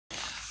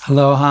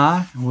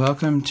Aloha, and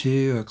welcome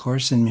to A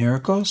Course in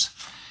Miracles,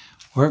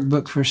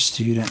 Workbook for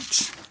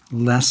Students,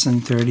 Lesson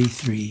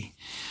 33.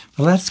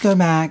 But let's go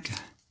back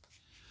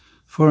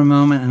for a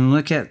moment and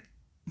look at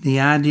the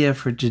idea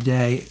for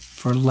today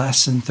for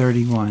Lesson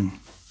 31.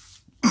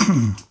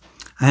 I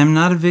am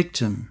not a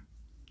victim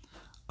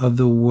of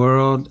the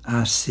world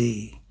I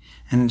see.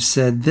 And it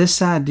said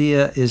this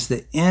idea is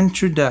the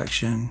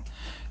introduction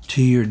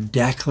to your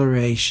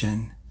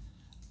declaration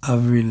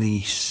of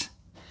release.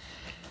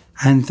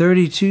 And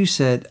 32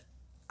 said,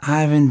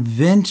 I've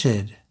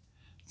invented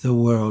the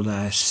world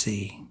I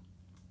see.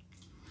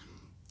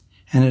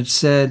 And it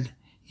said,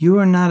 you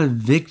are not a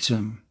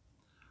victim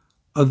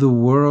of the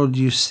world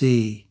you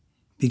see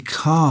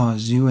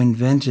because you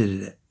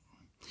invented it.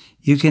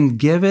 You can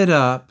give it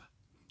up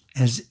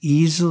as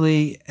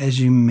easily as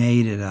you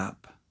made it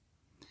up.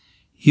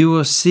 You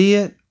will see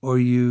it or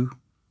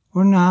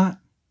not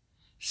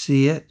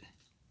see it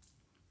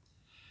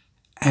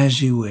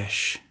as you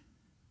wish.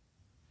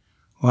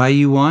 Why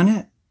you want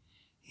it,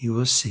 you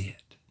will see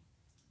it.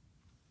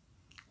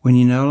 When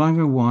you no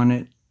longer want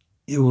it,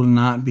 it will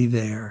not be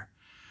there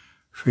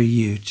for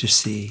you to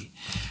see.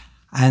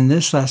 And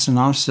this lesson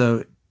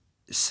also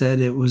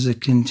said it was a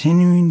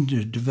continuing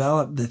to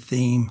develop the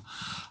theme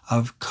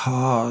of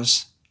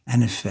cause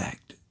and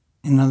effect.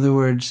 In other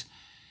words,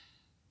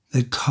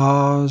 the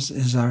cause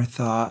is our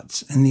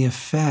thoughts and the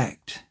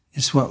effect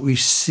is what we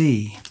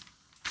see.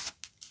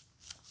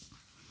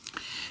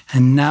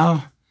 And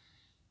now,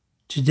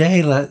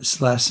 today,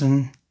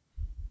 lesson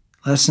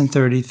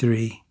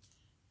 33.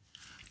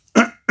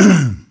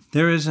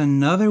 There is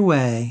another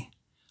way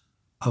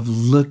of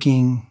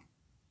looking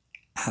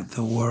at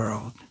the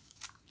world.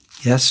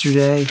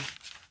 Yesterday,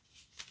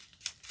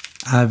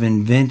 I've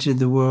invented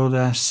the world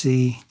I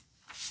see.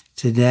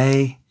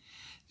 Today,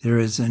 there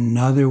is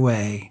another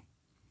way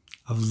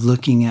of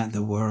looking at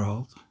the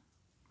world.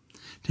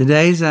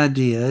 Today's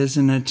idea is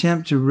an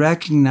attempt to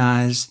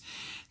recognize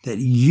that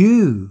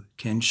you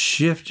can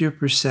shift your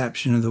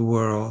perception of the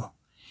world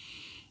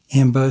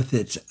in both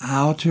its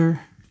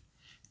outer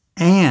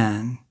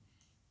and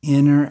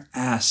inner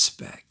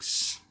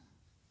aspects.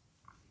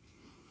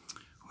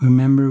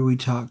 Remember, we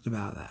talked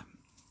about that.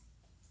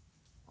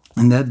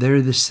 And that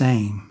they're the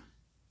same.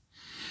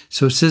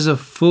 So it says a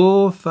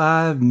full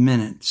 5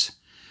 minutes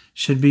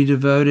should be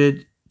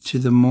devoted to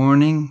the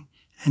morning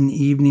and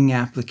evening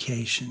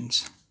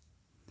applications.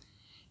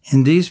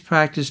 In these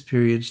practice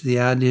periods, the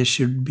idea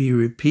should be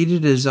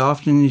repeated as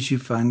often as you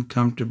find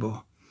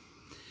comfortable,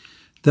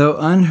 though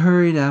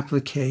unhurried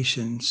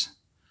applications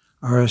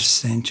are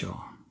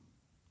essential.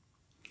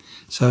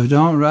 So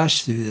don't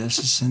rush through this.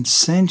 It's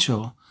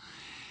essential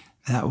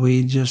that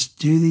we just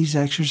do these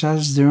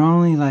exercises. They're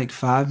only like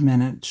 5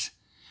 minutes,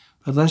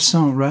 but let's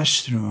don't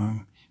rush through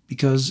them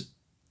because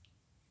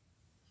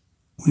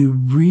we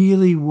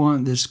really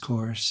want this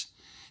course,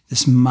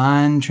 this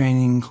mind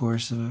training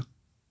course of A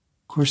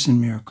Course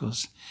in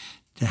Miracles,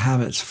 to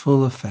have its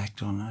full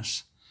effect on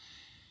us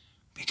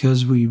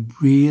because we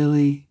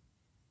really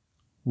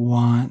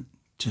want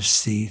to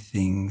see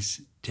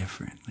things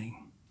differently.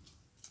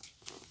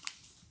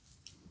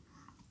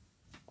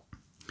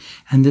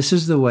 And this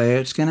is the way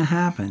it's going to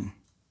happen.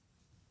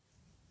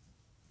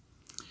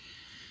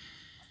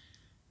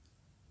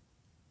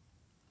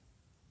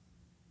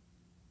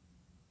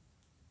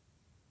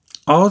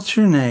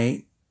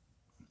 Alternate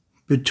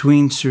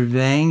between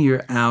surveying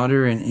your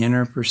outer and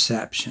inner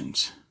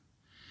perceptions,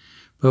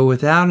 but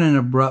without an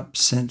abrupt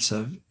sense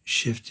of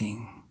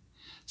shifting.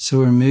 So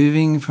we're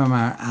moving from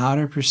our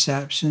outer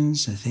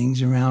perceptions, the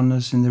things around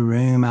us in the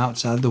room,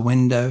 outside the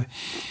window,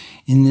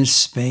 in this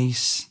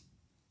space,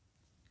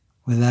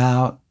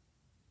 without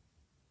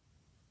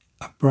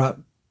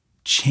abrupt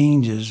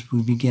changes.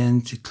 We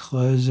begin to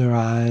close our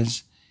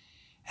eyes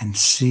and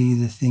see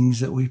the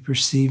things that we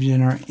perceived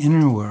in our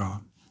inner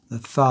world, the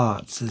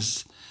thoughts,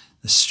 as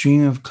the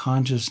stream of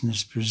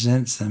consciousness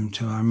presents them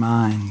to our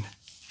mind.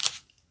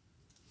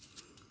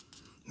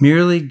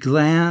 Merely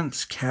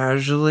glance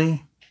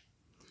casually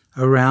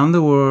around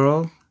the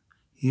world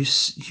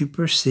you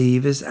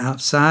perceive as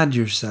outside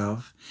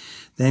yourself.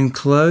 Then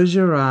close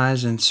your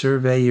eyes and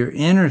survey your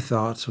inner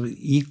thoughts with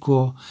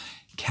equal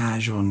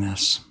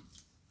casualness.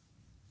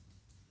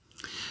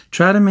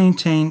 Try to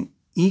maintain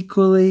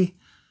equally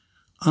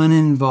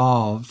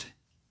uninvolved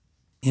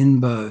in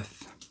both.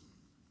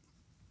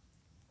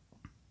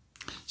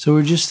 So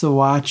we're just the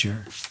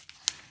watcher.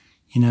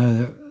 You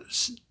know,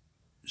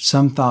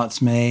 some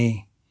thoughts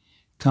may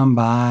come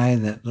by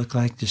that look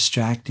like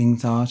distracting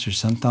thoughts, or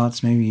some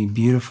thoughts may be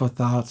beautiful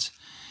thoughts.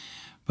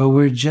 But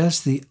we're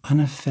just the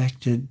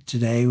unaffected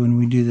today. When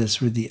we do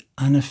this, we're the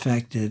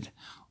unaffected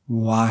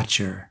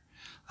watcher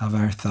of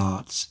our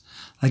thoughts.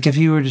 Like if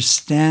you were to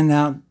stand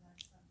out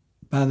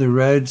by the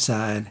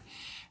roadside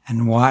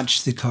and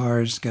watch the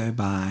cars go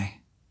by.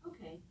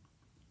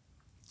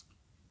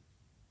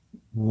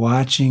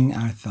 Watching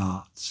our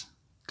thoughts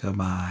go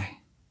by.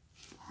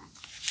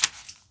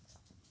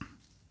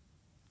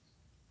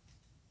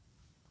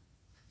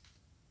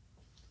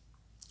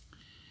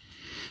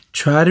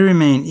 Try to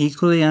remain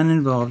equally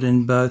uninvolved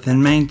in both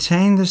and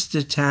maintain this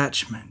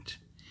detachment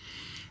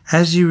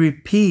as you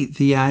repeat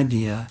the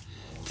idea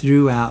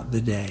throughout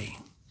the day.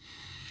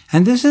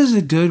 And this is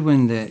a good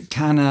one to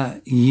kind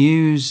of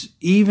use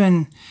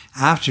even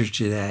after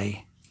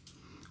today.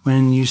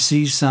 When you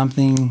see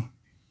something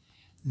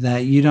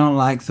that you don't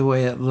like the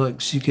way it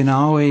looks, you can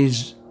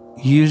always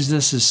use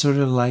this as sort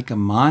of like a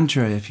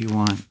mantra if you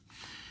want.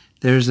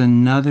 There's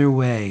another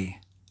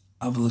way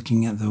of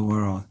looking at the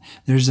world.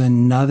 There's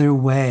another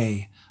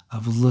way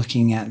of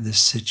looking at this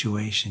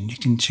situation. You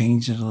can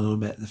change it a little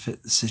bit to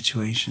fit the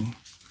situation.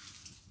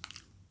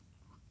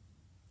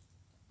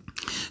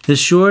 The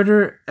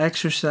shorter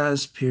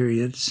exercise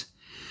periods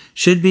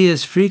should be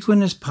as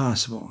frequent as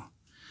possible.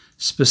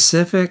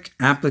 Specific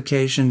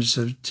applications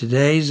of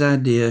today's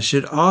idea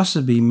should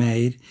also be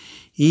made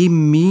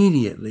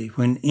immediately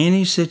when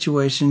any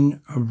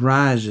situation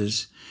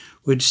arises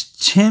which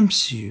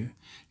tempts you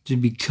to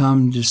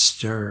become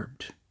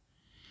disturbed.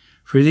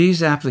 For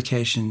these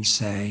applications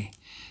say,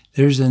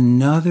 there's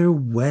another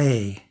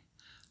way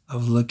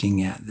of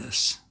looking at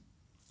this.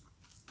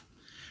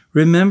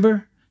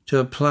 Remember to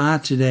apply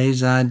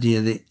today's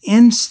idea the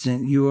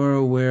instant you are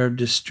aware of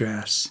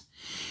distress.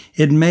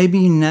 It may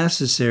be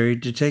necessary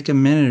to take a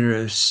minute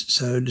or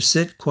so to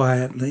sit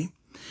quietly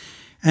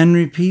and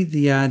repeat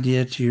the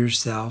idea to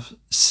yourself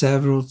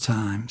several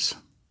times.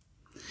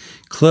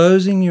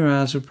 Closing your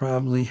eyes will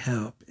probably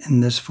help in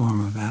this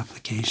form of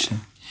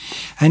application.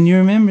 And you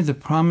remember the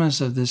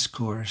promise of this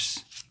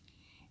course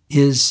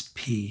is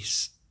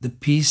peace, the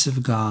peace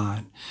of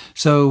God.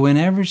 So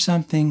whenever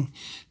something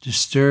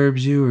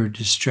disturbs you or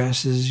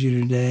distresses you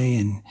today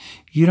and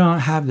you don't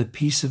have the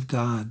peace of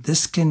God,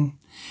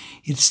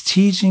 it's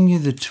teaching you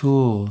the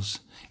tools.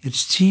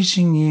 It's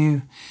teaching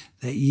you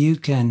that you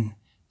can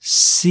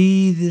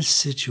see this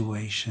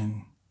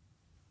situation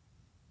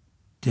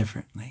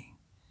differently,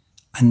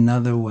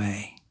 another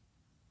way.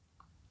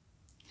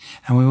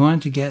 And we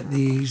want to get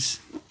these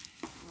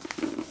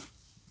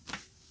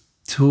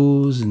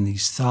tools and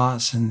these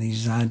thoughts and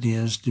these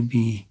ideas to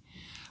be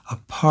a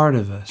part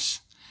of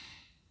us.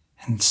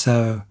 And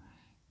so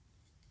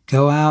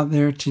go out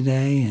there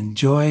today,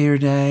 enjoy your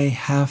day,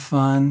 have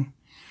fun.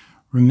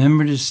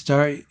 Remember to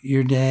start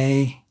your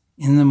day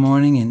in the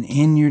morning and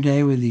end your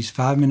day with these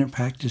 5-minute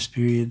practice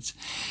periods.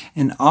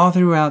 And all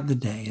throughout the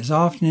day, as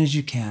often as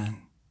you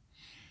can,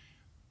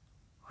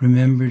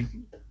 remember,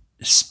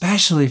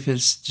 especially if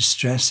it's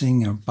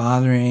distressing or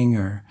bothering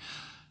or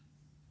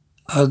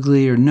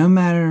ugly or no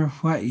matter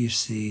what you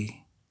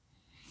see,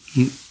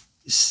 you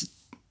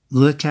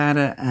look at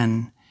it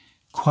and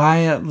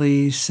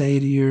quietly say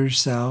to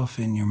yourself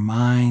in your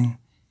mind,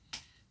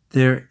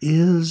 there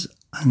is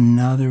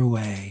another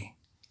way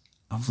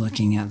of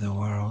looking at the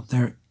world.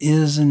 There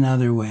is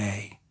another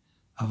way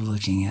of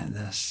looking at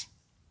this.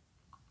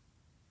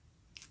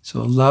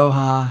 So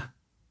aloha,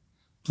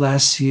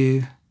 bless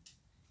you,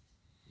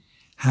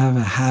 have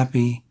a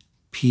happy,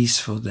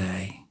 peaceful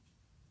day.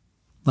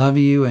 Love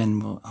you,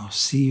 and I'll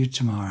see you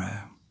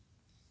tomorrow.